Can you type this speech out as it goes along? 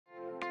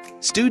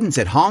Students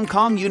at Hong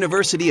Kong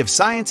University of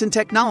Science and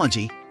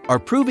Technology are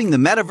proving the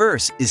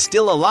metaverse is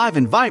still alive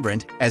and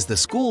vibrant as the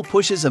school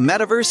pushes a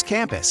metaverse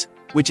campus,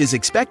 which is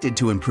expected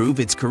to improve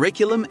its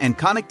curriculum and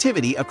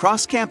connectivity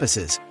across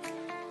campuses.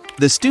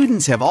 The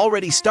students have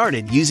already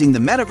started using the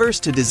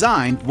metaverse to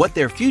design what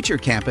their future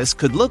campus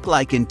could look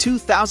like in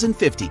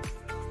 2050.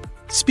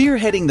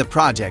 Spearheading the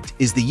project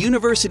is the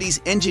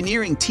university's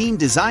Engineering Team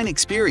Design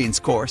Experience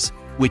course,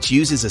 which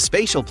uses a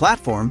spatial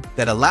platform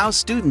that allows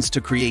students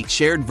to create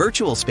shared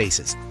virtual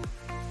spaces.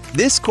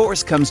 This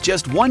course comes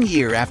just 1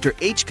 year after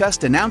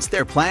HKUST announced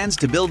their plans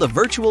to build a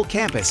virtual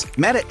campus,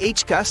 Meta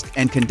HKUST,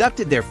 and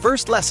conducted their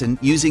first lesson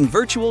using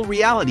virtual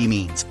reality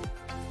means.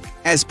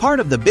 As part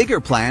of the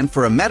bigger plan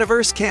for a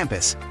metaverse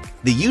campus,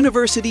 the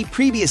university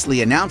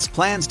previously announced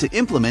plans to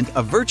implement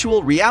a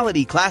virtual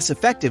reality class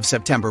effective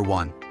September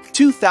 1,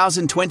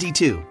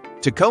 2022,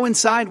 to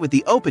coincide with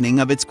the opening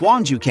of its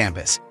Gwangju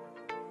campus.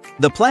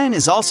 The plan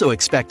is also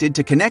expected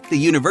to connect the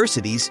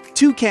university's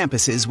 2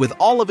 campuses with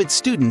all of its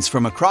students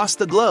from across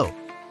the globe.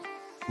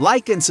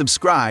 Like and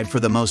subscribe for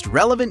the most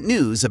relevant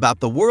news about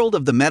the world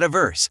of the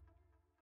metaverse.